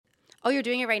Oh, you're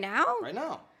doing it right now? Right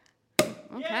now.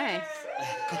 Okay.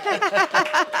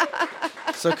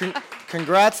 So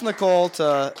congrats, Nicole,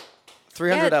 to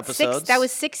 300 episodes. That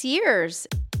was 6 years.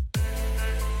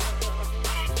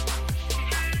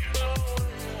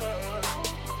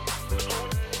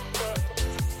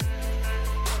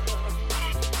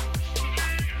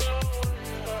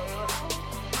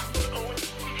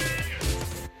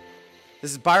 This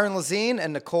is Byron Lazine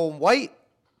and Nicole White,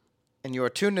 and you are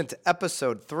tuned into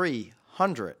episode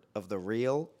 300 of The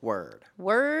Real Word.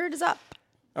 Words up.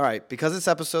 All right, because it's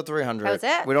episode 300, That was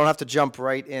it. we don't have to jump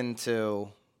right into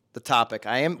the topic.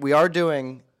 We are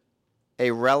doing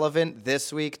a relevant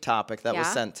this week topic that was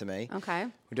sent to me. Okay.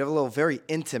 We do have a little very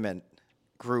intimate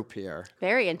group here.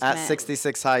 Very intimate. At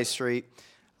 66 High Street,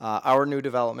 our new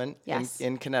development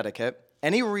in Connecticut.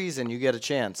 Any reason you get a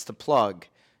chance to plug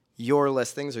your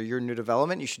listings or your new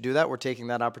development, you should do that. We're taking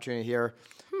that opportunity here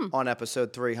on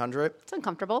episode 300. It's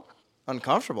uncomfortable.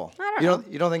 Uncomfortable. I don't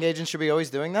know. You don't think agents should be always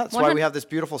doing that? That's why we have this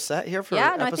beautiful set here for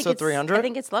episode 300. I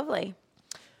think it's lovely.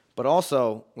 But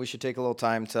also, we should take a little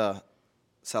time to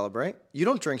celebrate. You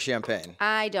don't drink champagne.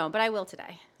 I don't, but I will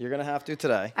today. You're going to have to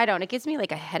today. I don't. It gives me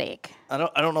like a headache. I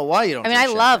don't know why you don't I mean,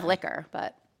 drink I love liquor,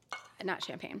 but not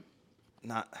champagne.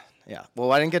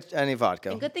 Well, I didn't get any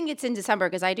vodka. And good thing it's in December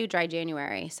because I do dry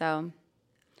January. So,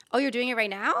 oh, you're doing it right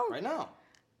now? Right now.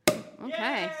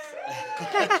 Okay.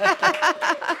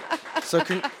 So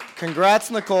congrats,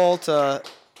 Nicole, to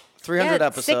 300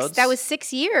 episodes. That was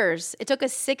 6 years. It took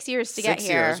us 6 years to get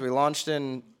here. 6 years. We launched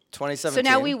in 2017. So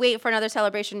now we wait for another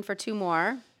celebration for 2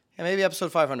 more. Yeah, maybe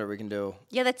episode 500 we can do.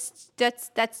 Yeah, that's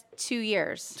 2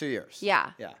 years. 2 years.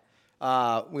 Yeah.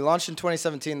 Yeah. We launched in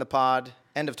 2017, the pod.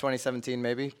 End of 2017,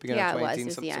 maybe. Beginning of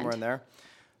 2018, somewhere in there.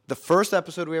 The first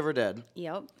episode we ever did.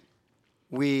 Yep.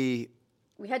 We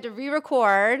had to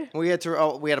re-record. We had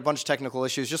a bunch of technical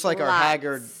issues, just like our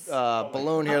Haggard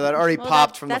balloon here that already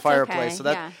popped from the fireplace.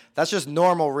 Okay. So that's just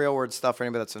normal Real Word stuff for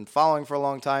anybody that's been following for a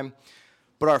long time.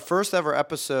 But our first ever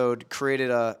episode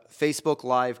created a Facebook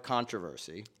Live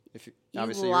controversy.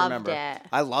 Obviously you remember. It.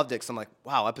 I loved it because I'm like,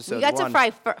 wow, episode 1. We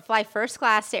got to fly first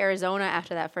class to Arizona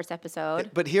after that first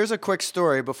episode. But here's a quick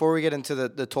story before we get into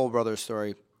the Toll Brothers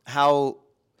story. How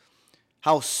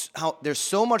there's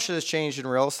so much that has changed in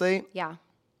real estate. Yeah.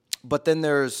 But then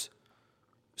there's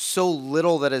so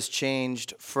little that has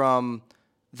changed from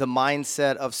the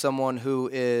mindset of someone who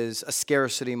is a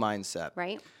scarcity mindset.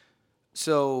 Right.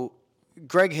 So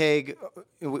Greg Hague,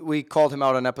 we called him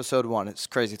out on episode 1. It's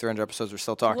crazy, 300 episodes, we're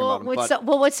still talking about him.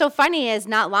 What's so funny is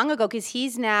not long ago, because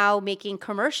he's now making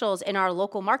commercials in our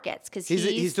local markets. Because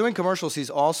he's doing commercials.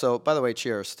 He's also, by the way,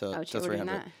 cheers to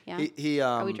 300. Yeah.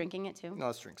 Are we drinking it too? No,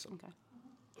 let's drink some. Okay.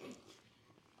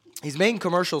 He's making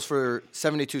commercials for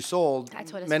 72 Sold.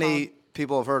 That's what it's Many called.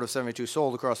 people have heard of 72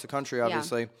 Sold across the country,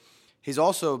 obviously. Yeah. He's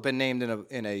also been named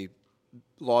in a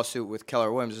lawsuit with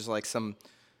Keller Williams. There's like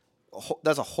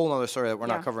that's a whole other story that we're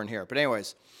not covering here. But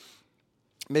anyways,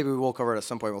 maybe we will cover it at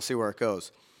some point. We'll see where it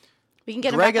goes. We can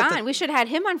get him back on. We should have had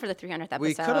him on for the 300th episode.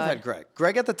 We could have had Greg.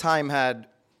 Greg at the time had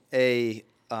a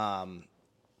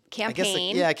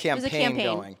campaign. Campaign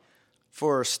going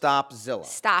for Stop Zillow.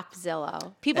 Stop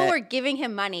Zillow. People were giving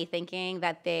him money thinking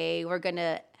that they were going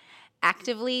to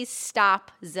actively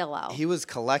stop Zillow. He was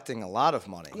collecting a lot of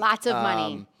money. Lots of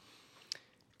money.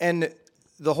 And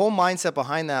the whole mindset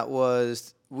behind that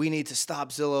was we need to stop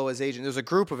Zillow as agents. There's a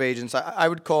group of agents I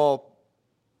would call,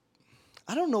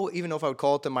 I don't know even know if I would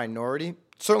call it the minority.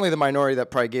 Certainly the minority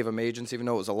that probably gave him agents, even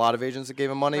though it was a lot of agents that gave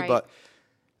him money. Right.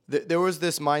 But there was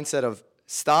this mindset of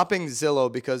stopping Zillow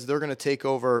because they're going to take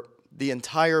over the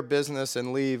entire business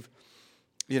and leave,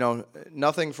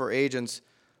 nothing for agents.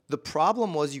 The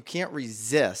problem was you can't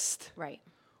resist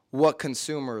what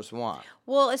consumers want.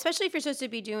 Well, especially if you're supposed to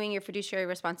be doing your fiduciary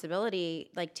responsibility,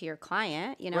 like to your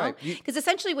client, Right. Because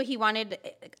essentially what he wanted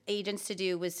agents to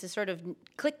do was to sort of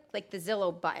click like the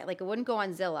Zillow button, like it wouldn't go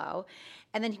on Zillow.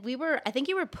 And then I think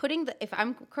you were putting if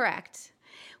I'm correct,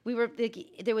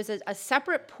 there was a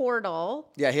separate portal.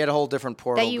 Yeah, he had a whole different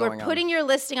portal that you were putting your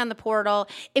listing on the portal.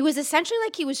 It was essentially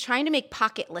like he was trying to make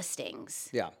pocket listings.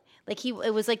 Yeah. Like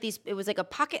it was like a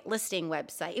pocket listing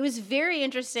website. It was very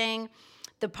interesting.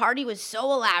 The party was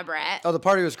so elaborate. Oh, the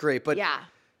party was great, but yeah.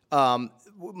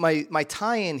 My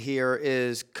tie-in here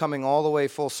is coming all the way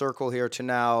full circle here to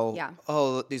now. Yeah.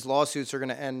 Oh, these lawsuits are going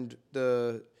to end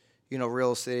the,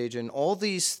 real estate agent. All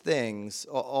these things,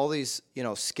 all these,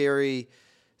 scary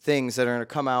things that are going to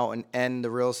come out and end the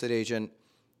real estate agent.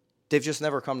 They've just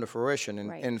never come to fruition.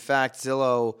 And in fact,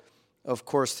 Zillow, of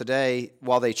course, today,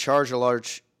 while they charge a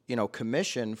large,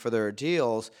 commission for their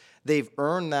deals, they've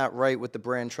earned that right with the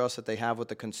brand trust that they have with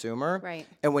the consumer. Right.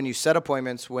 And when you set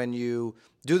appointments, when you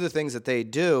do the things that they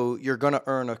do, you're going to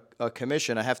earn a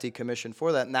commission, a hefty commission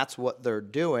for that. And that's what they're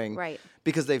doing. Right.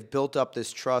 Because they've built up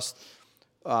this trust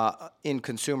in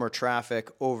consumer traffic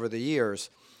over the years.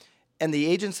 And the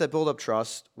agents that build up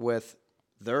trust with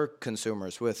their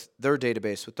consumers, with their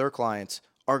database, with their clients,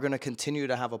 are going to continue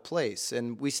to have a place.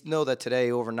 And we know that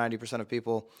today over 90% of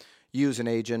people use an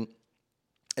agent.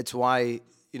 It's why,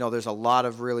 there's a lot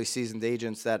of really seasoned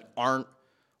agents that aren't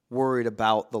worried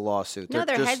about the lawsuit. No,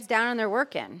 their heads down and they're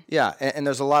working. Yeah, and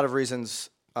there's a lot of reasons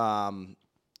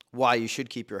why you should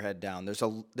keep your head down. There's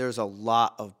a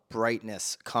lot of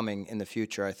brightness coming in the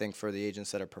future, I think, for the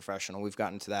agents that are professional. We've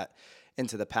gotten to that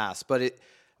into the past. But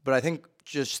I think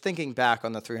just thinking back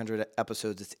on the 300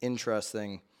 episodes, it's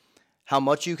interesting how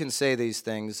much you can say these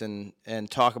things and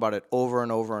talk about it over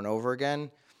and over and over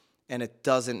again, and it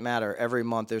doesn't matter. Every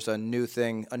month there's a new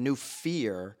thing, a new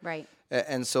fear. Right.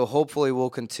 And so hopefully we'll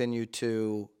continue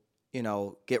to,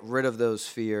 get rid of those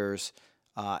fears,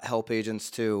 help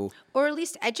agents to... Or at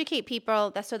least educate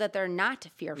people so that they're not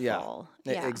fearful.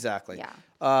 Yeah. Exactly.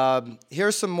 Yeah.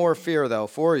 Here's some more fear, though,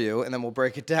 for you, and then we'll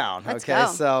break it down. Let's okay.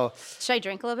 go. So should I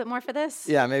drink a little bit more for this?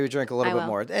 Yeah, maybe drink a little I bit will.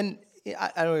 more. And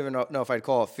I don't even know if I'd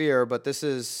call it fear, but this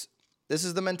is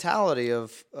the mentality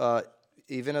of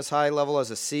even as high level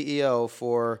as a CEO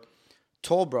for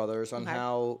Toll Brothers on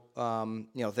how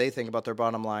they think about their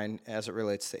bottom line as it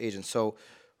relates to agents. So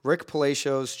Rick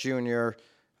Palacios Jr.,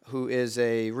 who is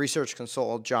a research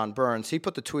consultant, John Burns, he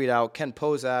put the tweet out. Ken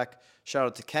Pozak, shout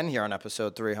out to Ken here on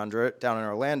episode 300 down in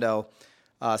Orlando,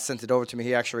 sent it over to me.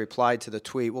 He actually replied to the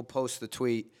tweet. We'll post the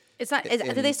tweet. It's not. Do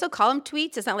they still call them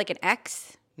tweets? It's not like an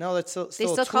X. No, that's still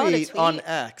still call it a tweet on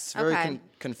X. Very Okay.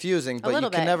 Confusing, but you little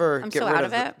can bit. never I'm get so rid out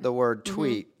of of it. the word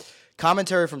tweet.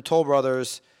 Commentary from Toll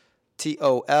Brothers,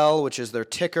 TOL, which is their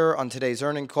ticker on today's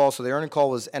earning call. So the earning call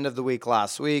was end of the week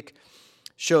last week.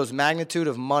 Shows magnitude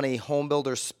of money home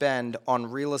builders spend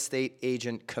on real estate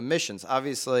agent commissions.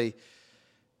 Obviously,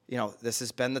 this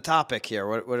has been the topic here.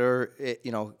 What are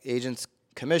agents'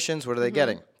 commissions? What are they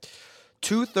getting?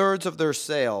 2/3 of their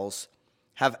sales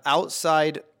have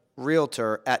outside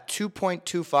realtor at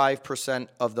 2.25%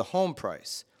 of the home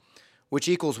price, which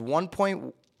equals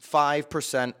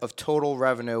 1.5% of total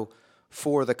revenue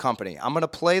for the company. I'm going to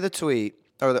play the tweet,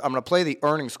 or I'm going to play the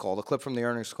earnings call, the clip from the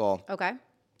earnings call. Okay.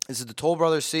 This is the Toll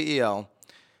Brothers CEO,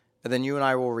 and then you and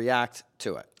I will react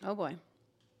to it. Oh boy.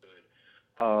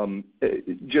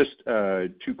 Just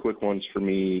two quick ones for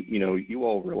me. You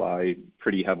all rely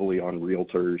pretty heavily on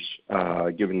realtors,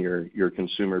 given your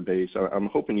consumer base. I'm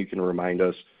hoping you can remind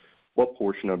us what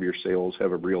portion of your sales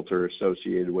have a realtor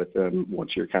associated with them.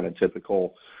 What's your kind of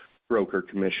typical broker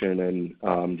commission,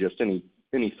 and just any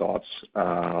thoughts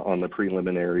on the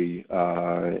preliminary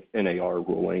NAR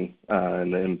ruling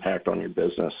and the impact on your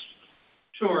business?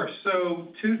 Sure. So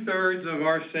 2/3 of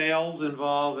our sales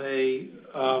involve a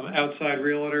outside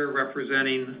realtor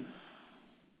representing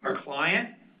our client.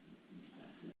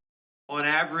 On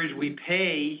average, we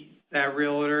pay that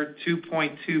realtor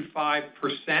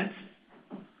 2.25%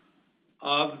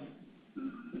 of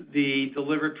the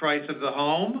delivered price of the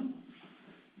home.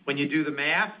 When you do the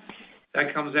math,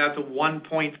 that comes out to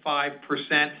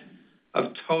 1.5%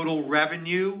 of total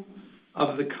revenue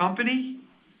of the company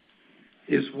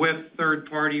is with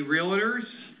third-party realtors.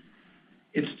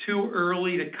 It's too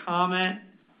early to comment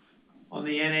on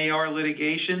the NAR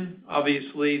litigation.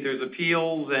 Obviously, there's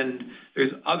appeals and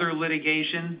there's other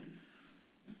litigation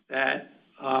that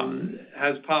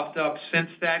has popped up since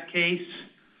that case.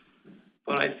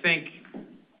 But I think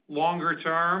longer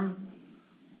term,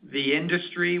 the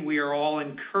industry, we are all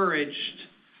encouraged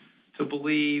to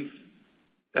believe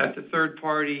that the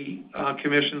third-party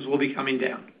commissions will be coming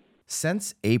down.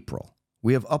 Since April,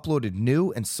 we have uploaded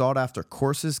new and sought-after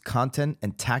courses, content,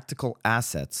 and tactical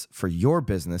assets for your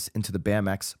business into the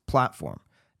BAMX platform.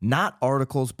 Not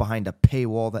articles behind a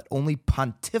paywall that only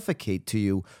pontificate to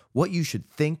you what you should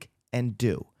think and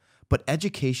do, but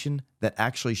education that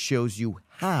actually shows you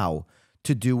how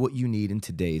to do what you need in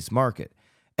today's market.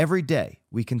 Every day,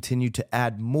 we continue to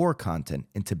add more content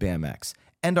into BAMX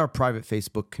and our private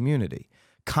Facebook community.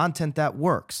 Content that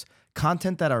works,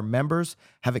 content that our members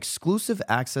have exclusive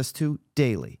access to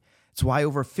daily. It's why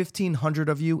over 1,500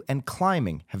 of you and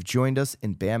climbing have joined us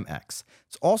in BAMX.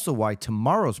 It's also why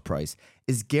tomorrow's price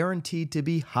is guaranteed to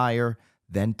be higher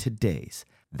than today's.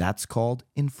 That's called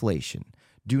inflation.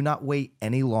 Do not wait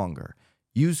any longer.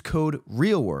 Use code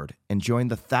REALWORD and join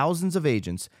the thousands of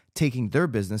agents taking their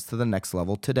business to the next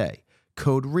level today.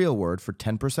 Code REALWORD for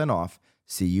 10% off.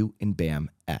 See you in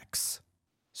BAMX.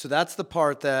 So that's the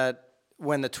part that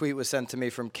when the tweet was sent to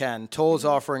me from Ken. Toll is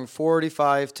offering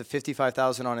 45 to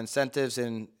 55,000 on incentives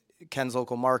in Ken's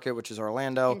local market, which is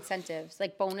Orlando. Incentives,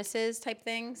 like bonuses type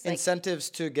things? Like, Incentives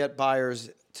to get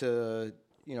buyers to,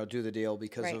 do the deal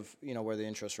because Right. of, where the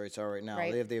interest rates are right now.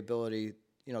 Right. They have the ability,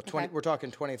 Okay. we're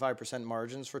talking 25%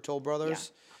 margins for Toll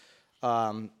Brothers.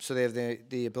 So they have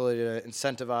the ability to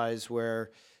incentivize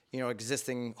where,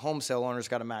 existing home sale owners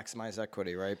got to maximize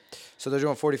equity, right? So they're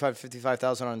doing 45,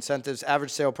 55,000 on incentives.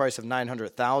 Average sale price of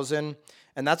 900,000,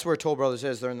 and that's where Toll Brothers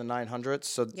is. They're in the 900s,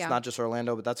 so it's Yeah. not just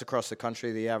Orlando, but that's across the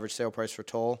country. The average sale price for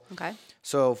Toll. Okay.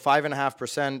 So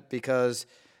 5.5% because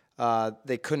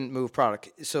they couldn't move product.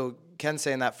 So Ken's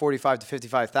saying that 45 to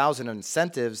 55,000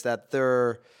 incentives that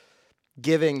they're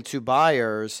giving to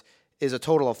buyers is a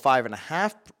total of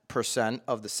 5.5%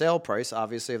 of the sale price,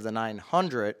 obviously of the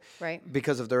 900, Right.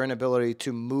 because of their inability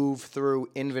to move through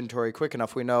inventory quick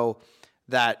enough. We know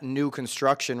that new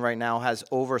construction right now has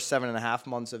over 7.5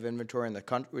 months of inventory in the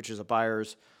country, which is a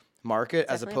buyer's market,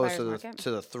 as Definitely a opposed buyer's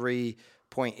to market. the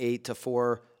 3.8 to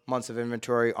 4 months of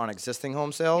inventory on existing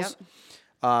home sales.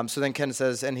 So then Ken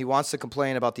says, and he wants to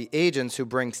complain about the agents who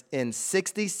brings in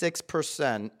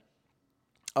 66%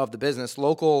 of the business.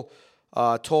 Local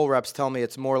toll reps tell me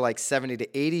it's more like 70 to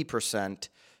 80%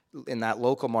 in that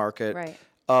local market Right.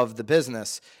 of the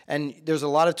business. And there's a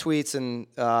lot of tweets, and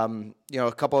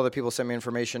a couple other people sent me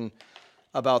information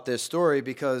about this story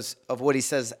because of what he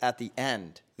says at the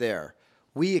end there.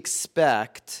 We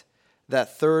expect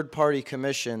that third-party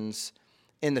commissions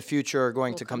in the future are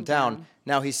going to come down.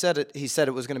 Now he said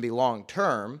it was going to be long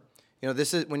term.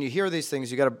 This is when you hear these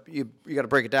things, you got to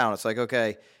break it down. It's like,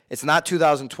 okay, it's not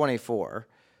 2024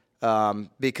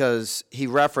 because he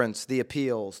referenced the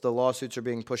appeals, the lawsuits are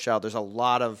being pushed out. There's a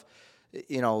lot of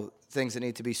things that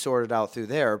need to be sorted out through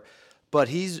there. But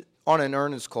he's on an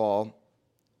earnings call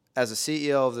as a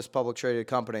CEO of this public traded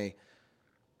company.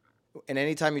 And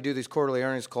anytime you do these quarterly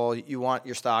earnings calls, you want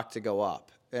your stock to go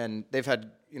up. And they've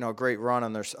had a great run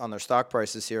on their stock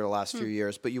prices here the last few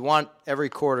years. But you want every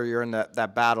quarter you're in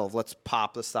that battle of let's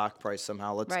pop the stock price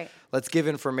somehow. Let's give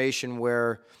information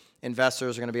where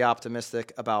investors are going to be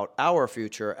optimistic about our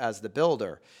future as the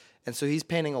builder. And so he's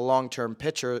painting a long-term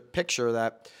picture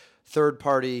that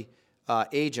third-party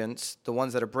agents, the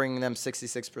ones that are bringing them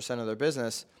 66% of their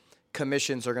business,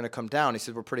 commissions are going to come down. He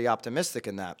said we're pretty optimistic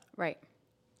in that. Right.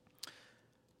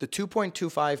 The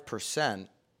 2.25%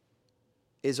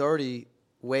 is already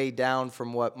way down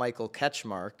from what Michael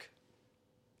Ketchmark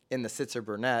in the Sitzer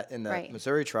Burnett in the Right.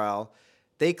 Missouri trial,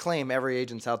 they claim every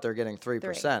agent's out there getting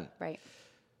 3%. Right.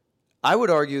 I would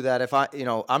argue that if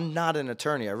I'm not an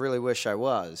attorney. I really wish I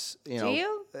was. Do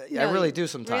you? I No, really do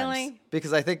sometimes. really?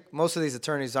 Because I think most of these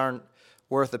attorneys aren't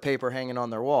worth the paper hanging on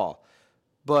their wall.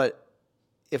 But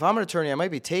if I'm an attorney, I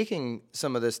might be taking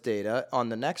some of this data on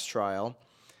the next trial.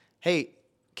 Hey,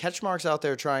 Ketchmark's out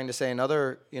there trying to say, and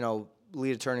other,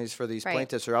 lead attorneys for these Right.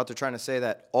 plaintiffs are out there trying to say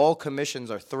that all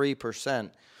commissions are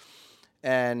 3%.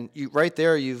 And right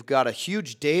there, you've got a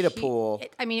huge data pool.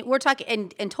 I mean, we're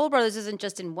talking, and Toll Brothers isn't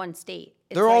just in one state.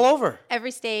 It's They're all over.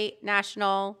 Every state,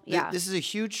 national. Yeah. This is a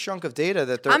huge chunk of data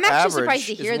that their I'm actually average surprised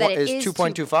to hear that it is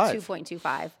 2.25.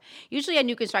 2.25. Usually on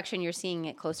new construction, you're seeing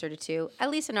it closer to 2, at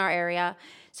least in our area.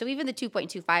 So even the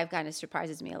 2.25 kind of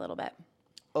surprises me a little bit.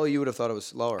 Oh, you would have thought it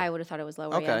was lower. I would have thought it was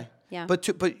lower. Okay. Yeah. But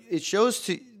it shows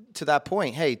to that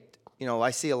point. Hey, I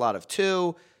see a lot of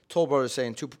 2. Toll Brothers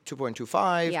saying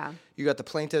 2.25. Yeah. You got the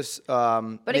plaintiffs.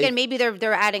 But again, maybe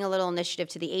they're adding a little initiative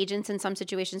to the agents in some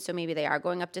situations, so maybe they are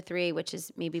going up to 3, which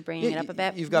is maybe bringing it up a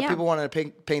bit. You've got people wanting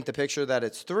to paint the picture that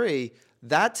it's 3.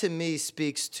 That to me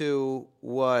speaks to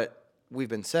what we've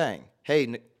been saying.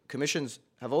 Hey, commissions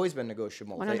have always been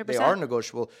negotiable. 100%. They are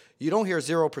negotiable. You don't hear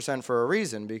 0% for a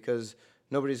reason because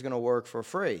nobody's going to work for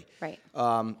free. Right.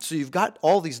 So you've got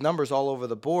all these numbers all over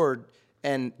the board,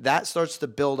 and that starts to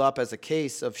build up as a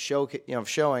case of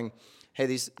showing, hey,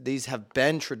 these have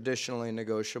been traditionally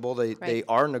negotiable. They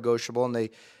are negotiable, and they,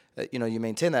 you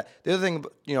maintain that. The other thing,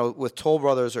 with Toll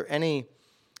Brothers or any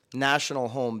national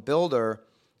home builder,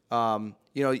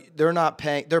 they're not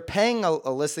paying. They're paying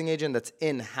a listing agent that's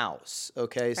in house.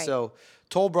 Okay, Right. so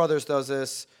Toll Brothers does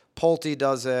this. Pulte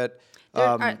does it.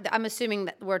 I'm assuming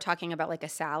that we're talking about like a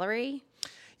salary.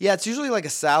 Yeah, it's usually like a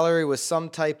salary with some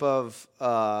type of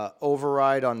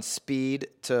override on speed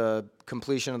to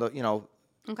completion of the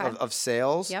of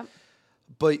sales. Yep.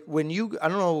 But when I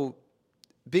don't know,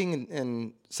 being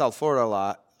in South Florida a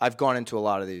lot, I've gone into a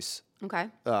lot of these Okay.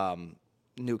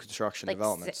 new construction Like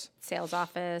developments. sales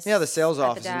office. Yeah, the sales at the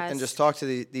office, and desk. just talk to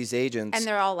these agents. And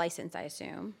they're all licensed, I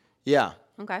assume. Yeah.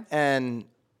 Okay. And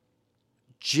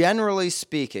generally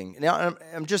speaking, now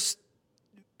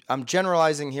I'm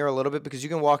generalizing here a little bit because you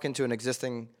can walk into an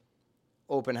existing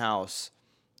open house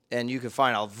and you can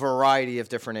find a variety of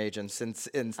different agents in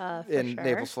sure.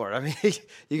 Naples, Florida. I mean, you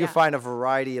Yeah. can find a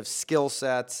variety of skill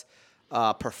sets,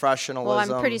 professionalism.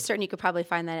 Well, I'm pretty certain you could probably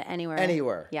find that anywhere.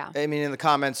 Anywhere. Yeah. I mean, in the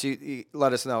comments, you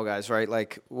let us know, guys, right?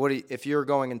 Like, if you're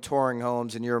going and touring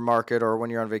homes in your market or when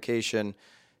you're on vacation,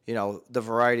 you know, the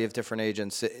variety of different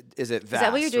agents, is it vast, Is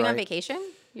that what you're doing on right? vacation?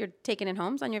 You're taking in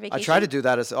homes on your I vacation? try to do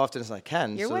that as often as I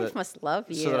can. Your wife must love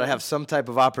you. So that I have some type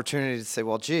of opportunity to say,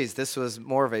 well, geez, this was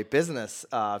more of a business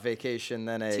vacation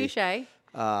than a Touche.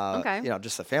 Okay. you know,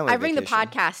 just a family I bring the vacation.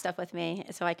 podcast stuff with me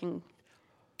so I can.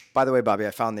 By the way, Bobby,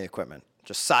 I found the equipment.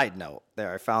 Just side note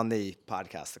there, I found the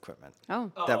podcast equipment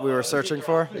that we were searching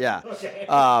for. Yeah.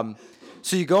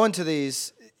 So you go into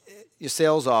these your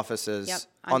sales offices Yep,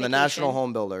 on on the national vacation.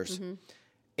 home builders,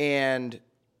 and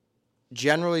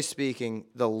generally speaking,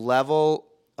 the level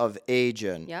of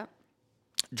agent Yep.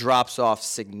 drops off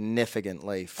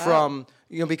significantly from,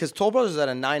 you know, because Toll Brothers is at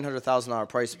a $900,000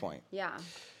 price point. Yeah.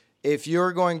 If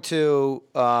you're going to,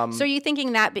 So are you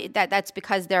thinking that's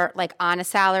because they're like on a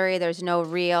salary? There's no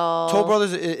real. Toll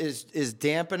Brothers is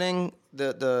dampening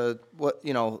the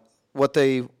what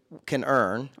they can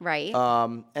earn. Right.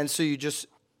 And so you just,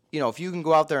 you know, if you can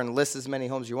go out there and list as many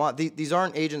homes you want, these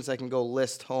aren't agents that can go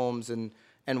list homes and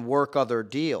work other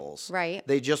deals. Right.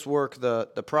 They just work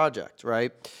the project,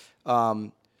 right?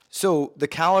 So the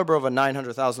caliber of a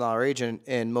 $900,000 agent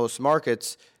in most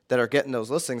markets that are getting those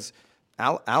listings,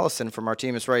 Allison from our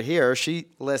team is right here. She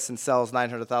lists and sells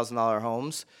 $900,000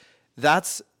 homes.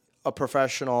 That's a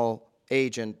professional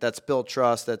agent that's built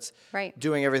trust, that's Right.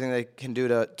 doing everything they can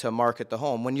do to market the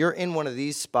home. When you're in one of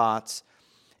these spots,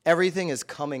 everything is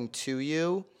coming to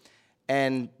you,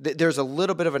 and there's a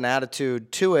little bit of an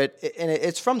attitude to it, and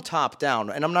it's from top down.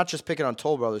 And I'm not just picking on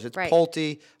Toll Brothers. It's Right.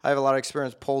 Pulte. I have a lot of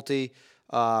experience with Pulte.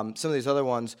 Some of these other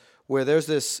ones where there's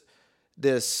this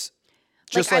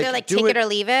just like either like do take it or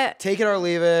leave it. Take it or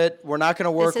leave it. We're not going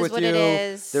to work This is with what you. it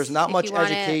is. There's not If much you want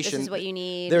it, education. this is what you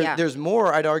need. There, Yeah. There's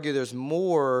more. I'd argue there's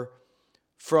more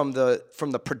from the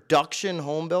production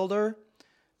home builder.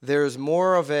 There's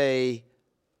more of a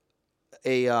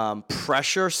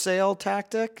pressure sale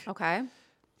tactic Okay.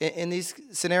 in these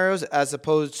scenarios, as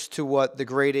opposed to what the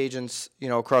great agents, you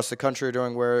know, across the country are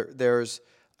doing, where there's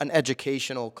an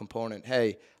educational component.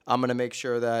 Hey, I'm going to make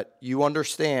sure that you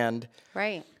understand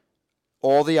Right.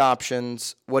 all the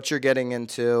options, what you're getting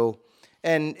into.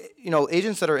 And, you know,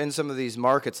 agents that are in some of these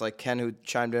markets, like Ken, who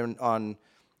chimed in on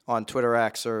Twitter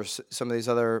X, or some of these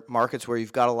other markets where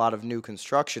you've got a lot of new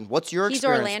construction. What's your He's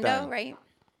experience Orlando, been? right?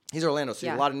 He's Orlando, so you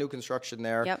have Yeah. a lot of new construction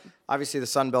there. Yep. Obviously, the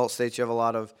Sun Belt states, you have a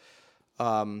lot of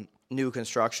new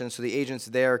construction, so the agents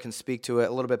there can speak to it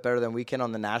a little bit better than we can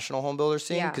on the national home builder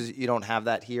scene, Yeah. because you don't have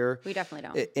that here. We definitely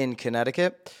don't. In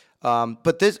Connecticut.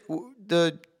 But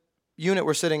the unit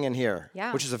we're sitting in here,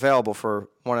 Yeah. which is available for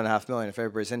 $1.5 million if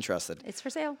everybody's interested. It's for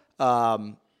sale.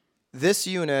 This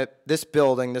unit, this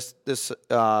building, this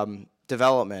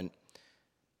development,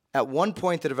 at one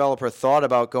point the developer thought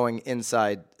about going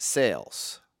inside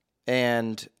sales,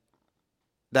 and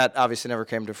that obviously never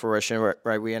came to fruition.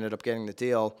 Right, we ended up getting the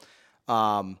deal.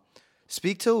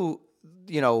 Speak to,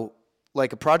 you know,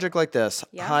 like a project like this,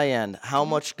 Yeah. high end. How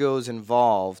much goes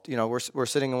involved? You know, we're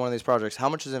sitting in one of these projects. How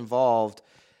much is involved,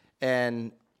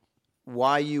 and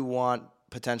why you want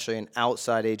potentially an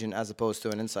outside agent as opposed to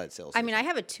an inside sales? I mean, I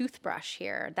have a toothbrush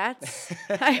here. That's,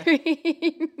 I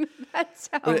mean, that's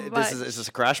how agent? much. Is this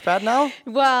a crash pad now?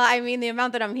 Well, I mean, the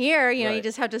amount that I'm here, you know, you Right.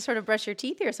 just have to sort of brush your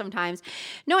teeth here sometimes.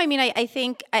 No, I mean, I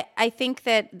think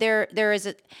that there is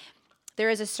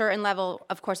a certain level,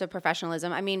 of course, of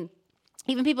professionalism. I mean,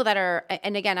 even people that are,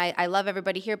 and again, I love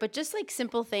everybody here, but just like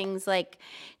simple things, like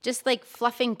just like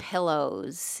fluffing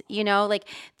pillows, you know, like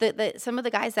the some of the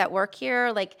guys that work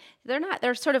here, like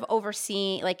they're sort of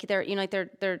overseeing, like they're, you know, like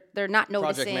they're not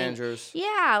noticing. managers.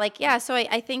 Yeah, like, yeah. So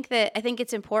I think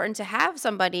it's important to have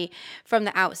somebody from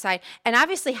the outside, and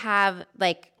obviously have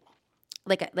like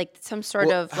some sort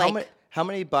Well, of like. how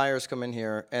many buyers come in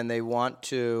here and they want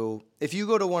to? If you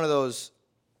go to one of those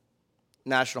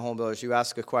national home builders, you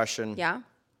ask a question Yeah.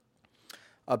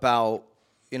 about,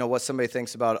 you know, what somebody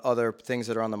thinks about other things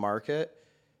that are on the market,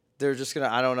 they're just gonna,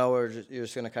 I don't know, or you're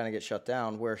just gonna kind of get shut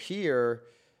down. Where here,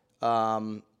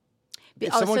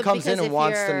 if someone Also, comes in because and if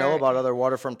wants to know you're- about other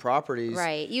waterfront properties,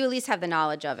 Right. You at least have the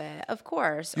knowledge of it, of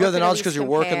course. You Or have the could at knowledge least 'cause you're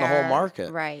working the whole compare.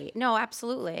 market. Right. No,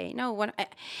 absolutely. No,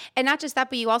 and not just that,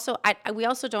 but you also, we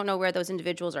also don't know where those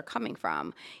individuals are coming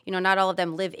from. Not all of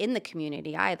them live in the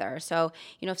community either. So,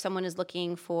 if someone is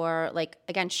looking for, like,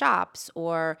 again, shops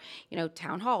or,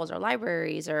 town halls or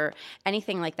libraries or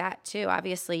anything like that too,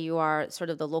 obviously you are sort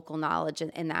of the local knowledge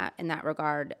in that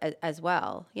regard as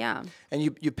well. Yeah. and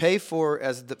you pay for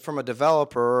from a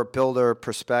developer or builder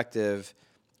perspective,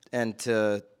 and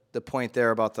to the point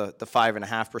there about the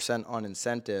 5.5% on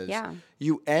incentives, Yeah.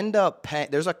 you end up paying.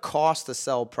 There's a cost to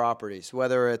sell properties,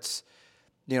 whether it's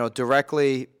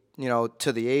directly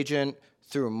to the agent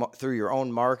through your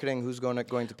own marketing. Who's going to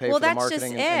pay for the that's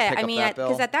marketing just and pick I up mean, that bill?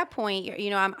 because at that point,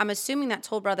 I'm assuming that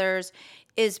Toll Brothers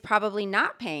is probably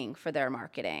not paying for their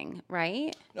marketing,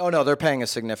 right? Oh no, they're paying a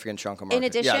significant chunk of marketing.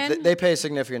 addition? yeah, they pay a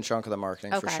significant chunk of the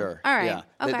marketing for Okay. sure. All right. Yeah,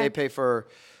 Okay. they pay for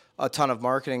a ton of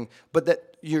marketing, but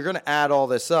that you're going to add all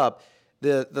this up.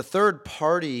 The third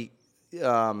party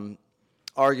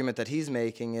argument that he's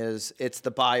making is it's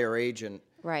the buyer agent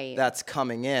Right. that's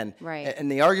coming in. Right.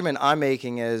 And the argument I'm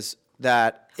making is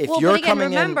that if Well, you're but again, coming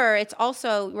remember, it's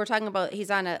also, we're talking about, he's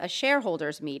on a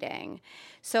shareholders meeting.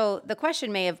 So the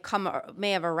question may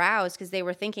have aroused because they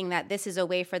were thinking that this is a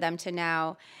way for them to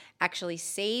now actually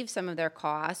save some of their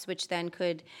costs, which then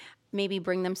could maybe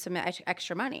bring them some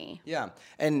extra money. Yeah,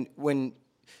 and when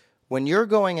you're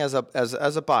going as a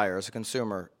buyer, as a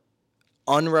consumer,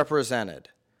 unrepresented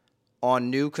on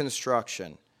new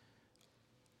construction,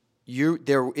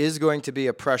 there is going to be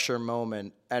a pressure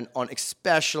moment, and on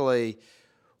especially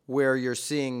where you're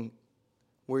seeing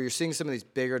some of these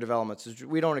bigger developments, which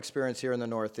we don't experience here in the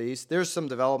Northeast. There's some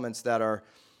developments that are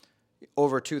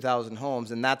over 2,000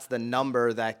 homes, and that's the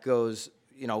number that goes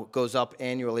up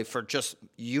annually for just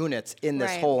units in this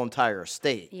Right. whole entire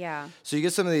state. Yeah. So you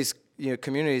get some of these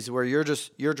communities where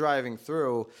you're driving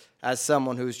through as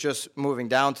someone who's just moving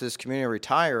down to this community,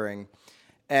 retiring,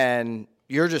 and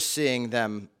you're just seeing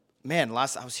them. Man,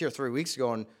 I was here 3 weeks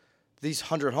ago, and these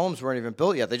 100 homes weren't even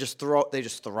built yet. They just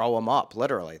throw them up,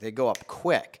 literally. They go up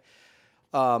quick.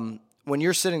 When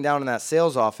you're sitting down in that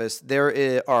sales office,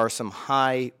 there are some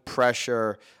high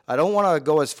pressure. I don't want to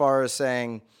go as far as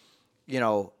saying,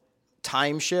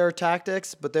 timeshare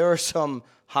tactics, but there are some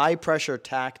high pressure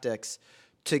tactics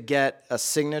to get a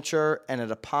signature and a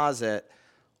deposit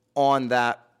on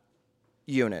that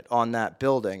unit, on that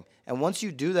building. And once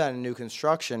you do that in new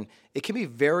construction, it can be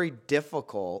very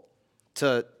difficult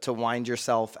to wind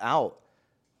yourself out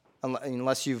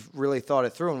unless you've really thought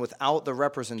it through. And without the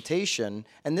representation,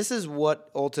 and this is what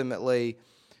ultimately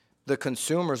the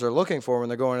consumers are looking for when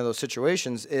they're going into those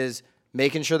situations, is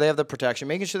making sure they have the protection,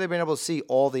 making sure they've been able to see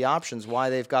all the options, why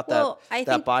they've got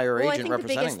that buyer agent I think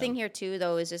representing the biggest them. thing here too,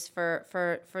 though, is just for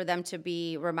them to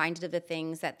be reminded of the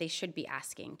things that they should be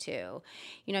asking too.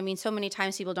 So many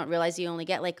times people don't realize you only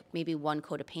get like maybe one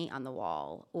coat of paint on the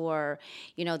wall, or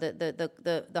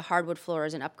the hardwood floor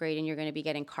is an upgrade and you're going to be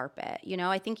getting carpet.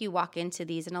 I think you walk into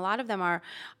these, and a lot of them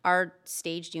are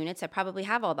staged units that probably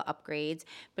have all the upgrades,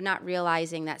 but not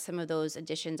realizing that some of those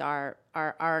additions are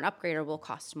an upgrade or will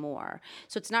cost more.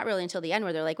 So it's not really until the end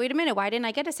where they're like, wait a minute, why didn't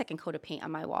I get a second coat of paint on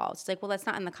my walls? It's like, well, that's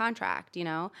not in the contract,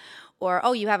 Or,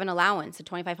 oh, you have an allowance, a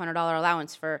 $2,500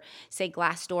 allowance for, say,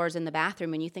 glass doors in the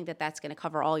bathroom, and you think that that's going to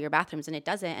cover all your bathrooms, and it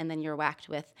doesn't, and then you're whacked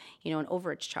with, an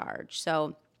overage charge.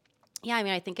 So yeah,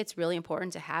 I think it's really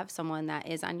important to have someone that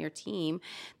is on your team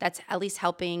that's at least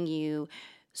helping you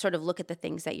sort of look at the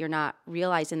things that you're not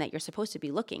realizing that you're supposed to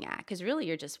be looking at. Because really,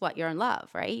 you're just you're in love,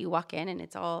 right? You walk in and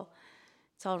it's all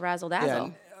razzle dazzle. Yeah,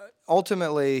 and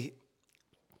ultimately,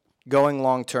 going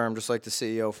long term, just like the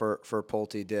CEO for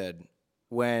Pulte did,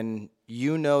 when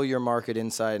you know your market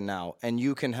inside and out, and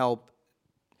you can help,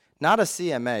 not a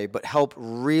CMA, but help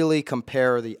really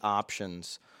compare the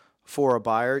options for a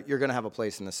buyer, you're going to have a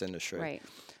place in this industry. Right.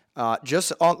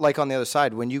 Like on the other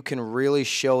side, when you can really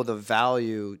show the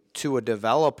value to a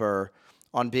developer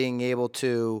on being able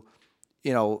to,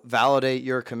 validate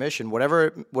your commission,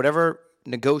 whatever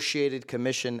negotiated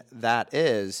commission that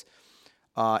is,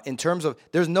 in terms of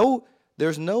there's no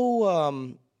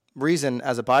reason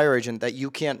as a buyer agent that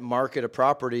you can't market a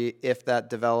property if that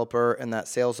developer and that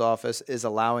sales office is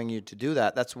allowing you to do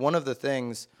that. That's one of the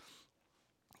things.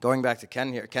 Going back to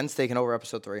Ken here, Ken's taken over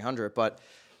episode 300, but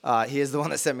he is the one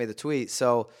that sent me the tweet.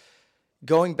 So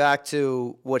going back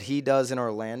to what he does in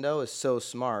Orlando is so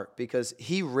smart, because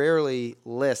he rarely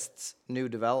lists new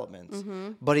developments,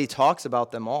 but he talks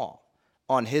about them all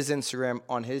on his Instagram,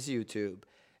 on his YouTube,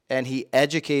 and he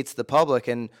educates the public.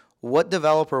 And what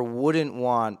developer wouldn't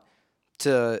want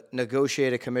to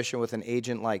negotiate a commission with an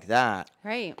agent like that,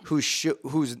 Right.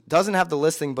 who's doesn't have the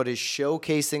listing but is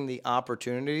showcasing the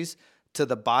opportunities to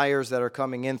the buyers that are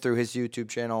coming in through his YouTube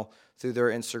channel, through their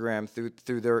Instagram,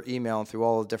 through their email, and through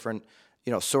all the different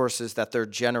sources that they're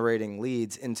generating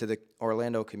leads into the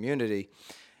Orlando community.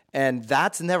 And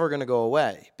that's never going to go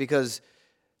away because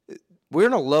we're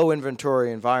in a low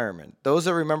inventory environment. Those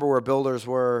that remember where builders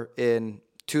were in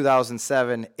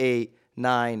 2007, 8,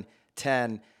 9,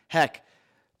 10, heck,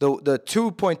 the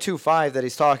 2.25 that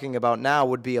he's talking about now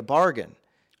would be a bargain.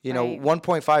 Right.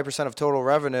 1.5% of total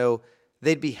revenue,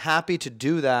 they'd be happy to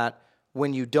do that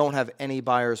when you don't have any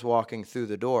buyers walking through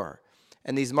the door.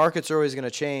 And these markets are always going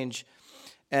to change,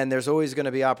 and there's always going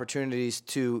to be opportunities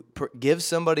to give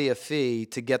somebody a fee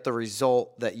to get the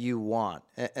result that you want.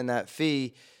 And that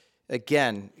fee,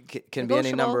 again, can be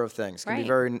any number of things. Can be Right.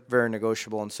 very, very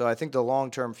negotiable. And so I think the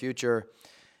long-term future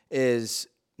is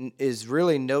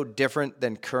really no different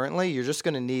than currently. You're just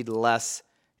going to need less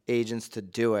agents to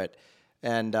do it.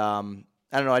 And I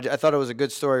don't know. I thought it was a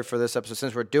good story for this episode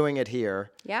since we're doing it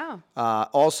here. Yeah.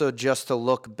 Also, just to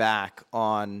look back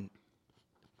on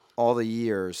all the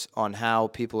years on how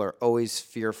people are always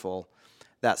fearful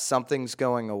that something's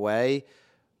going away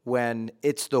when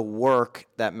it's the work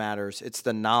that matters. It's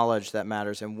the knowledge that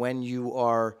matters. And when you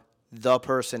are the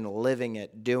person living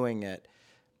it, doing it,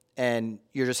 and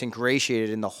you're just ingratiated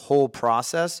in the whole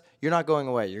process, you're not going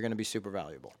away. You're going to be super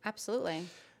valuable. Absolutely.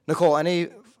 Nicole, I know you're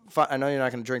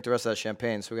not going to drink the rest of that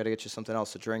champagne, so we got to get you something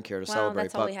else to drink here to Well, celebrate.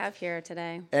 that's all we have here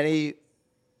today.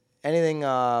 Anything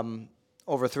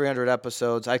over 300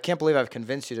 episodes? I can't believe I've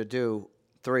convinced you to do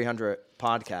 300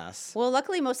 podcasts. Well,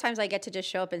 luckily, most times I get to just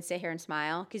show up and sit here and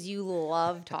smile because you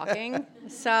love talking.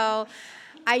 So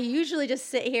I usually just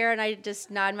sit here and I just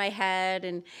nod my head,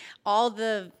 and all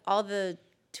the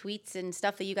tweets and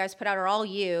stuff that you guys put out are all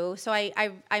you. So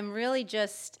I'm really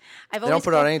just They don't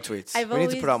put out any tweets. We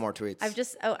need to put out more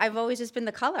tweets. I've always just been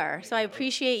the color. So I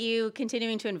appreciate you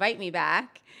continuing to invite me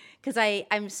back because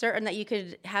I'm certain that you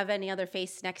could have any other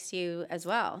face next to you as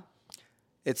well.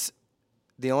 It's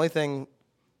the only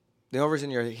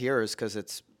reason you're here is because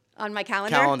it's On my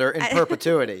calendar. calendar in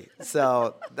perpetuity.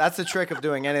 So that's the trick of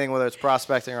doing anything, whether it's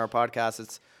prospecting or a podcast.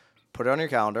 It's put it on your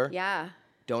calendar. Yeah.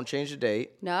 Don't change the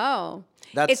date. No.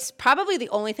 That's- It's probably the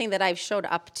only thing that I've showed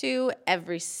up to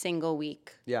every single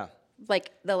week, Yeah.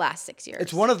 like the last 6 years.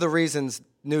 It's one of the reasons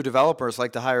new developers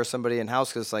like to hire somebody in-house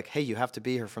because it's like, hey, you have to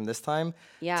be here from this time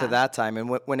to that time. And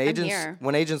when here.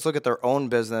 agents look at their own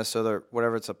business or their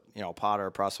whatever, it's a pod or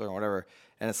a prospect or whatever,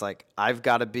 and it's like, I've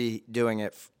got to be doing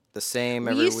it the same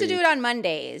every week. We used to do it on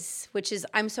Mondays, which is,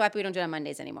 I'm so happy we don't do it on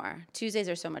Mondays anymore. Tuesdays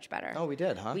are so much better. Oh, we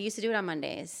did, huh? We used to do it on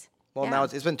Mondays. Well, Yeah. now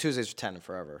it's been Tuesdays for 10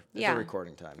 forever. It's Yeah. a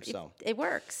recording time, so. It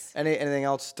works. Anything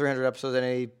else? 300 episodes.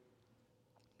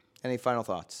 Any final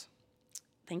thoughts?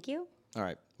 Thank you. All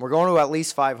right. We're going to at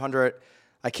least 500.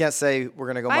 I can't say we're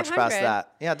going to go much past 500?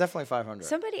 that. Yeah, definitely 500.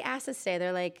 Somebody asked us today,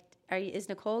 they're like, is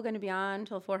Nicole going to be on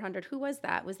till 400? Who was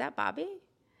that? Was that Bobby?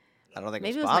 I don't think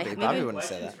Maybe it was it was my- Bobby. maybe- Bobby wouldn't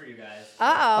say Questions that. for you guys.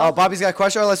 Uh-oh. Oh, Bobby's got a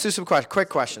question? All right, let's do some quick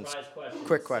questions. Surprise questions.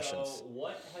 Quick questions. So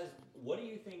what do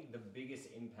you think the biggest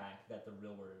impact that the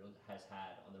Real World has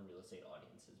had on the real estate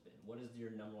audience has been? What is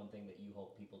your number one thing that you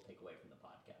hope people take away from the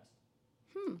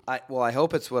podcast? I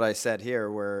hope it's what I said here,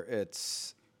 where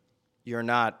it's you're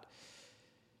not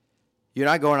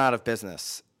going out of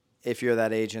business if you're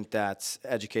that agent that's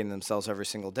educating themselves every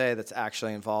single day, that's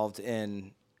actually involved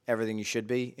in everything you should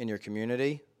be in your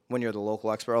community. When you're the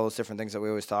local expert, all those different things that we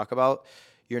always talk about,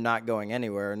 you're not going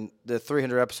anywhere. And the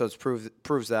 300 episodes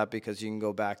proves that, because you can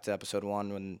go back to episode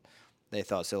 1 when they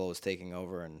thought Zillow was taking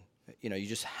over, and you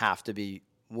just have to be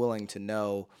willing to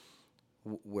know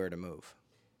where to move.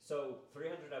 So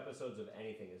 300 episodes of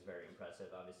anything is very impressive.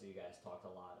 Obviously, you guys talked a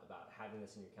lot about having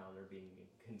this in your calendar, being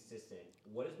consistent.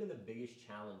 What has been the biggest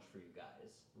challenge for you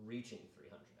guys reaching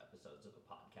 300 episodes of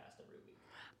a podcast every week?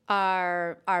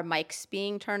 Our mics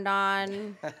being turned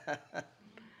on.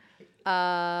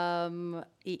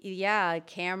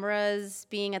 Cameras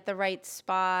being at the right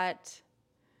spot.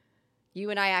 You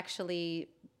and I actually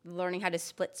learning how to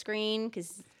split screen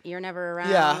because you're never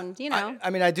around. I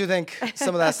mean, I do think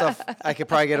some of that stuff I could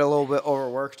probably get a little bit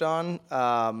overworked on,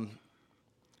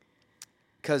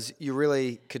 because you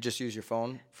really could just use your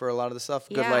phone for a lot of the stuff.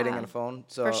 Good lighting Yeah, and a phone.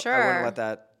 So for I sure. wouldn't let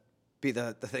that be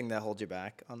the thing that holds you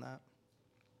back on that.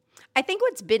 I think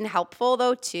what's been helpful,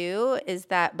 though, too, is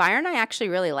that Byron and I actually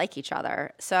really like each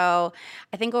other. So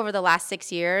I think over the last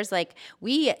 6 years,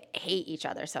 we hate each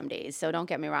other some days. So don't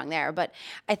get me wrong there. But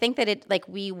I think that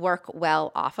we work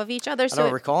well off of each other. I So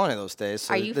don't recall any of those days.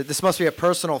 So Are you this must be a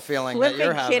personal feeling that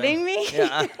you're flipping having. kidding me?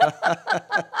 Yeah.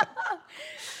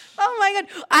 Oh my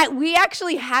God. We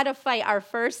actually had a fight our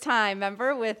first time,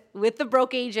 remember, with the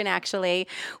broke agent actually.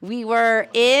 We were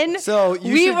in So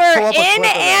you we should were pull up a clip in of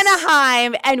this.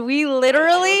 Anaheim and we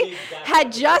literally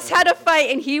had just had a fight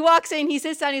and he walks in, he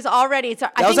sits down, he's all ready.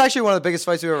 That was actually one of the biggest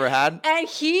fights we've ever had. and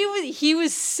he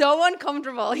was so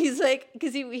uncomfortable. He's like,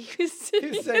 because he was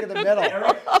sitting Sitting in the middle.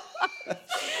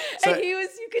 and he was,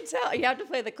 you could tell, you have to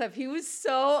play the clip. He was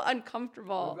so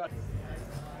uncomfortable.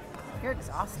 You're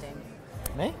exhausting.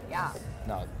 Me? Yeah.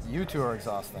 No, you two are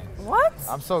exhausting. What?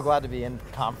 I'm so glad to be in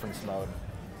conference mode.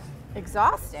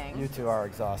 Exhausting? You two are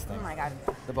exhausting. Oh my God.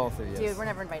 The both of you. Dude, we're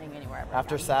never inviting you anywhere ever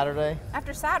After again. Saturday,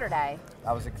 After Saturday.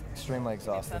 I was extremely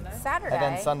exhausted. Saturday? And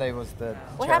then Sunday was the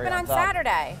What cherry happened on top.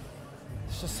 Saturday?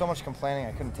 It's just so much complaining.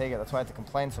 I couldn't take it. That's why I had to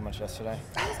complain so much yesterday.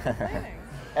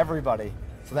 Everybody.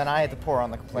 So then I had to pour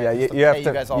on the complaints. Yeah, to you have pay to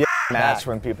you guys all match back.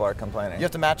 when people are complaining. You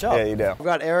have to match up. Yeah, you do. We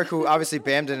got Eric, who obviously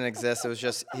BAM didn't exist. It was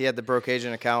just he had the broke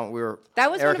agent account. We were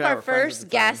That was Eric one and I of our were friends first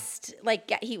at the time.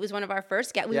 guests. He was one of our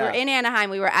first guests. We Yeah. were in Anaheim.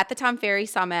 We were at the Tom Ferry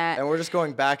Summit. And we're just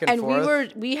going back and And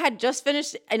forth. we had just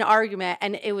finished an argument,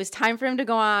 and it was time for him to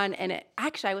go on. And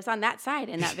actually, I was on that side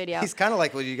in that video. He's kind of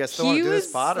like, well, you guys still want He to do this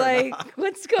was pod or like, not?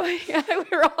 "What's going on?"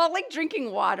 We were all like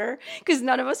drinking water because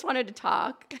none of us wanted to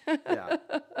talk. Yeah.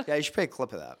 Yeah, you should play a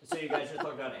clip of that. So you guys just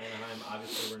talked about Anaheim.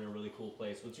 Obviously, we're in a really cool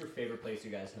place. What's your favorite place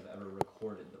you guys have ever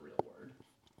recorded The Real Word?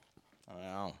 I don't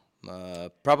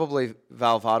know. Probably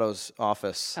Valvado's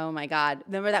office. Oh my God!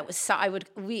 Remember that was I would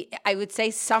say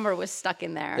Summer was stuck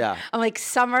in there. Yeah. I'm like,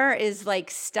 Summer is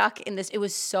like stuck in this. It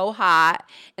was so hot,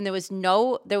 and you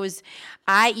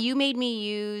made me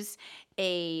use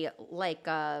a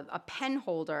pen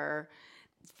holder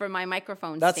for my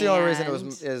microphone. That's the only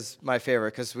reason stand. is my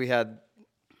favorite because we had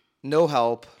no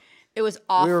help. It was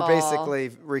awful. We were basically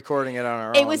recording it on our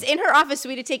own. It was in her office, so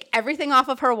we had to take everything off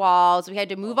of her walls. We had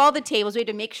to move all the tables. We had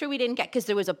to make sure we didn't get because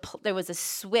there was a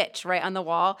switch right on the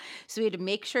wall, so we had to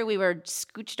make sure we were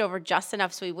scooched over just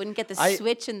enough so we wouldn't get the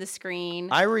switch in the screen.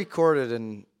 I recorded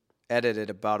and edited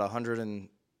about 100 and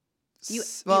You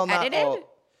not edited? all,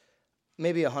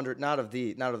 maybe 100, not of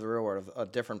the Real Word, of a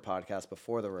different podcast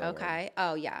before the Real Word. Okay.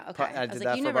 Oh yeah. Okay. I I did was that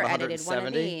like, you for never about edited one of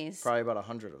 170. these. Probably about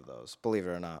 100 of those, believe it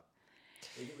or not.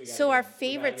 So our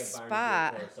favorite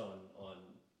spot.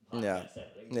 On Yeah. podcast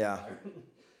editing. Yeah.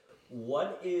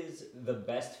 What is the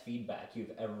best feedback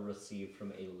you've ever received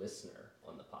from a listener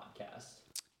on the podcast?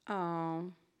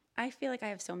 Oh, I feel like I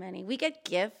have so many. We get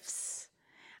gifts.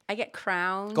 I get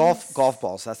crowns. Golf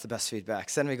balls. That's the best feedback.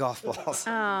 Send me golf balls.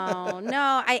 Oh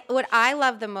no! What I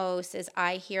love the most is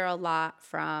I hear a lot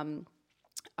from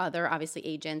other obviously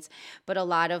agents, but a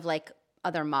lot of like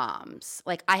other moms.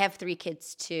 Like I have 3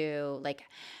 kids too. Like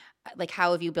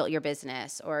how have you built your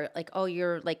business? Or like, oh,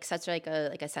 you're like such like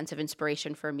a sense of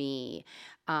inspiration for me.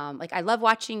 Like I love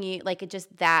watching you. Like it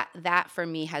just that for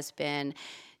me has been,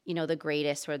 the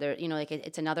greatest. Where they're like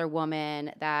it's another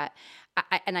woman that.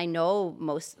 I know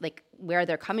most like where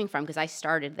they're coming from because I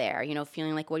started there,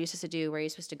 feeling like what are you supposed to do, where are you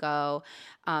supposed to go,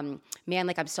 man,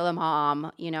 like I'm still a mom,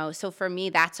 so for me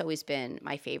that's always been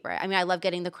my favorite. I mean, I love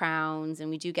getting the crowns and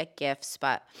we do get gifts,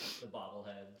 but The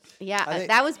bobbleheads. yeah,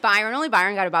 that was Byron. Only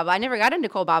Byron got a bobble. I never got a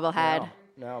Nicole bobblehead.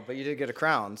 No, but you did get a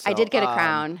crown. So, I did get a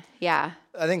crown. Yeah.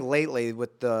 I think lately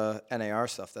with the NAR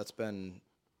stuff, that's been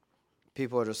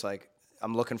people are just like,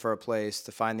 I'm looking for a place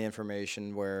to find the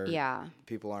information where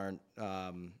people aren't,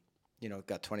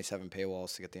 got 27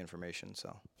 paywalls to get the information.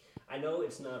 So I know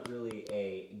it's not really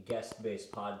a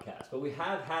guest-based podcast, but we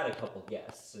have had a couple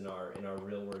guests in our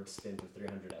Real Word stint of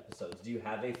 300 episodes. Do you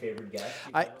have a favorite guest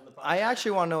you've had on the podcast? I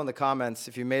actually want to know in the comments,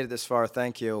 if you made it this far,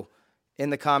 thank you. In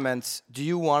the comments, do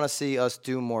you want to see us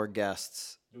do more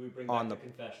guests? Do we bring on back the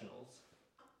the confessionals?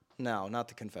 No, not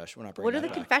the confession. We're not bringing What are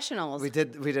that the back. confessionals? We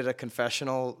did a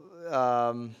confessional. We're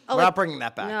like- not bringing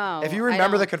that back. No, If you I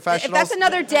remember the don't. confessionals, That's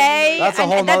another day. That's a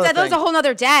whole and nother that was a thing. whole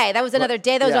nother day. That was another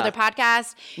day. That was yeah. another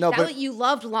podcast. No, but- you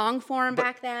loved long form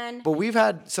back then. But we've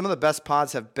had some of the best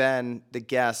pods have been the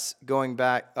guests going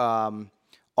back.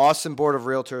 Austin Board of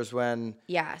Realtors, when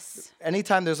Yes.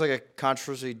 anytime there's like a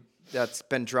controversy that's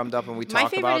been drummed up and we My talk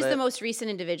favorite about is it. the most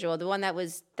recent individual, the one that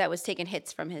was taking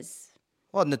hits from his.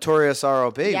 Well, Notorious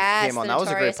ROB Yes, came on. the That was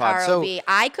a great Notorious pod. ROB.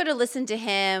 I could have listened to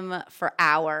him for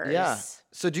hours. Yeah.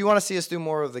 So do you want to see us do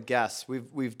more of the guests?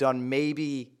 We've done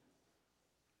maybe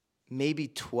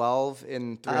 12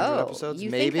 in 300 episodes. You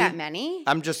maybe think that many?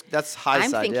 That's high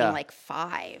I'm side. thinking yeah. like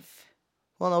 5.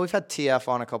 Well, no, we've had TF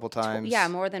on a couple times. Yeah,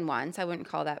 more than once. I wouldn't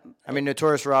call that. I mean,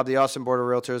 Notorious Rob, the Austin Board of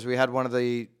Realtors. We had one of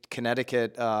the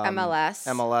Connecticut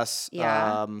MLS.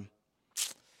 Yeah.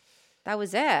 That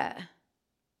was it.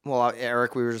 Well,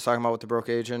 Eric, we were just talking about with the broke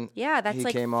agent. Yeah, that's he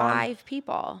like came 5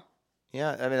 people.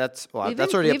 Yeah, I mean that's We've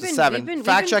that's been- already up we've to been- 7. we've been-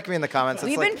 Fact we've check been- me in the comments. It's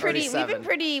We've like been pretty. already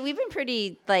 7. We've been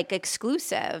pretty like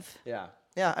exclusive. Yeah.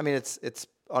 Yeah. I mean it's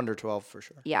under 12 for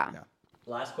sure. Yeah.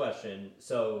 Last question.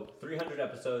 So 300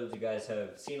 episodes. You guys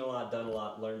have seen a lot, done a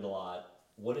lot, learned a lot.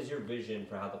 What is your vision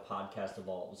for how the podcast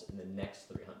evolves in the next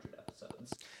 300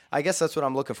 episodes? I guess that's what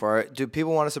I'm looking for. Do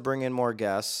people want us to bring in more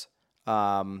guests?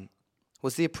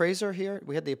 Was the appraiser here?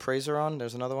 We had the appraiser on.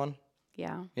 There's another one.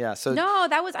 Yeah. Yeah. So No,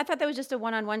 I thought that was just a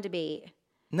one-on-one debate.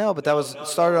 no, but that was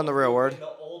started on the Real Word. In the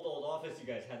old office, you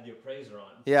guys had the appraiser on.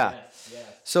 Yeah. Yes.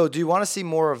 So do you want to see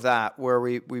more of that where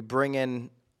we bring in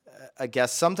a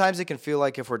guest? Sometimes it can feel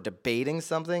like if we're debating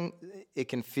something, it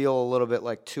can feel a little bit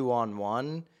like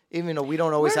 2-on-1, even though we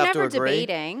don't always We're have to never agree.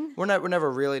 debating. We're never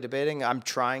really debating. I'm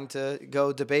trying to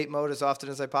go debate mode as often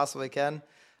as I possibly can.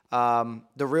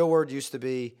 The Real Word used to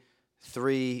be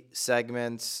 3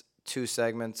 segments, 2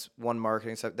 segments, 1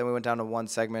 marketing segment. Then we went down to 1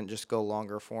 segment, just go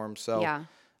longer form. So Yeah.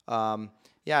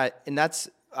 and that's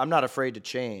I'm not afraid to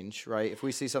change, right? If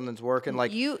we see something's working,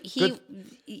 like good-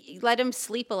 Let him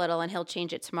sleep a little and he'll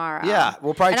change it tomorrow. Yeah,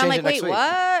 we'll probably and change I'm it like, next wait, week.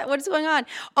 what? What's going on?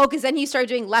 Oh, because then he started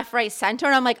doing left, right, center,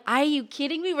 and I'm like, are you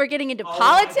kidding me? We're getting into my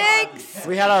God, politics.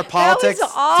 we had our politics That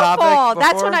was awful. topic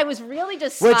That's when before, I was really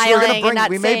just which smiling we're gonna bring. and not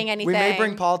we saying may anything. we may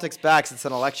bring politics back since it's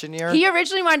an election year. He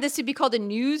originally wanted this to be called a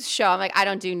news show. I'm like, I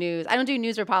don't do news. I don't do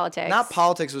news or politics. Not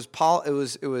politics.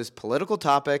 It was political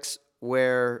topics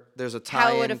where there's a tie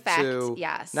How it would in affect, to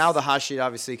yes. Now the hot sheet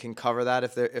obviously can cover that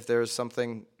if there's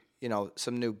something,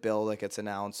 some new bill that gets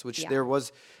announced, which Yeah. there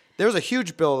was a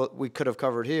huge bill that we could have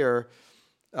covered here.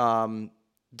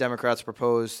 Democrats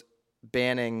proposed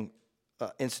banning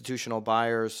institutional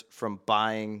buyers from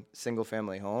buying single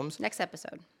family homes. Next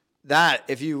episode. That,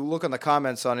 if you look on the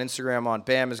comments on Instagram on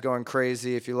BAM is going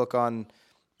crazy. If you look on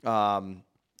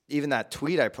even that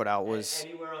tweet I put out was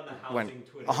Anywhere on the housing went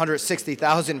Twitter.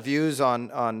 160,000 views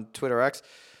on Twitter X.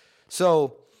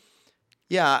 So,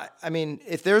 yeah, I mean,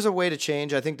 if there's a way to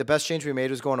change, I think the best change we made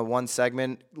was going to 1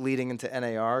 segment leading into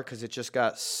NAR because it just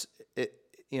got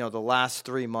the last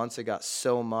 3 months it got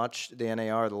so much, the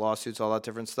NAR, the lawsuits, all that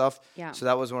different stuff. Yeah. So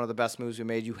that was one of the best moves we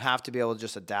made. You have to be able to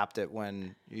just adapt it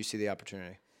when you see the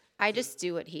opportunity. I just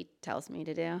do what he tells me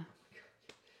to do.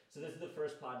 So this is the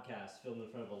first podcast filmed in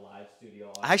front of a live studio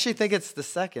audience. I actually think it's the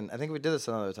second. I think we did this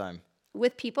another time.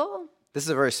 With people? This is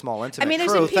a very small, intimate I mean,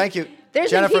 there's crew. been people. Thank you,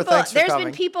 There's Jennifer. been people. Thanks for There's coming.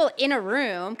 been people in a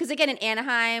room because again in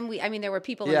Anaheim, there were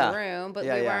people in the room, but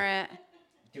Yeah, we yeah. weren't.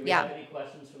 Do we Yeah. have any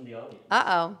questions from the audience?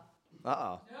 Uh-oh.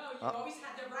 Uh-oh. No, you always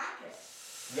had the racket.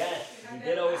 Yes, we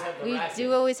did always have the We racket.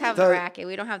 do always have So- the racket.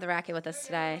 We don't have the racket with us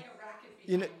today. A racket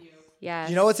You know, behind you. Yes.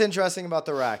 you know what's interesting about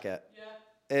the racket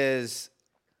is,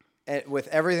 with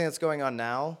everything that's going on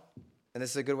now, and this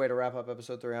is a good way to wrap up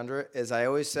episode 300, is I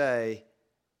always say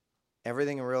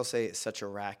everything in real estate is such a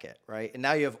racket, right? And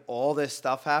now you have all this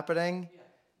stuff happening,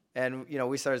 and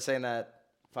we started saying that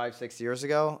 5-6 years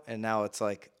ago, and now it's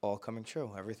like all coming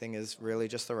true. Everything is really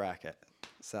just a racket.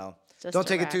 So Just don't a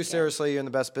take it too racket. seriously. You're in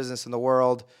the best business in the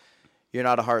world. You're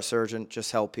not a heart surgeon.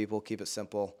 Just help people. Keep it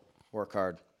simple. Work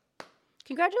hard.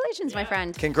 Congratulations, my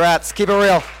friend. Congrats. Keep it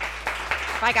real.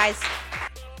 Bye, guys.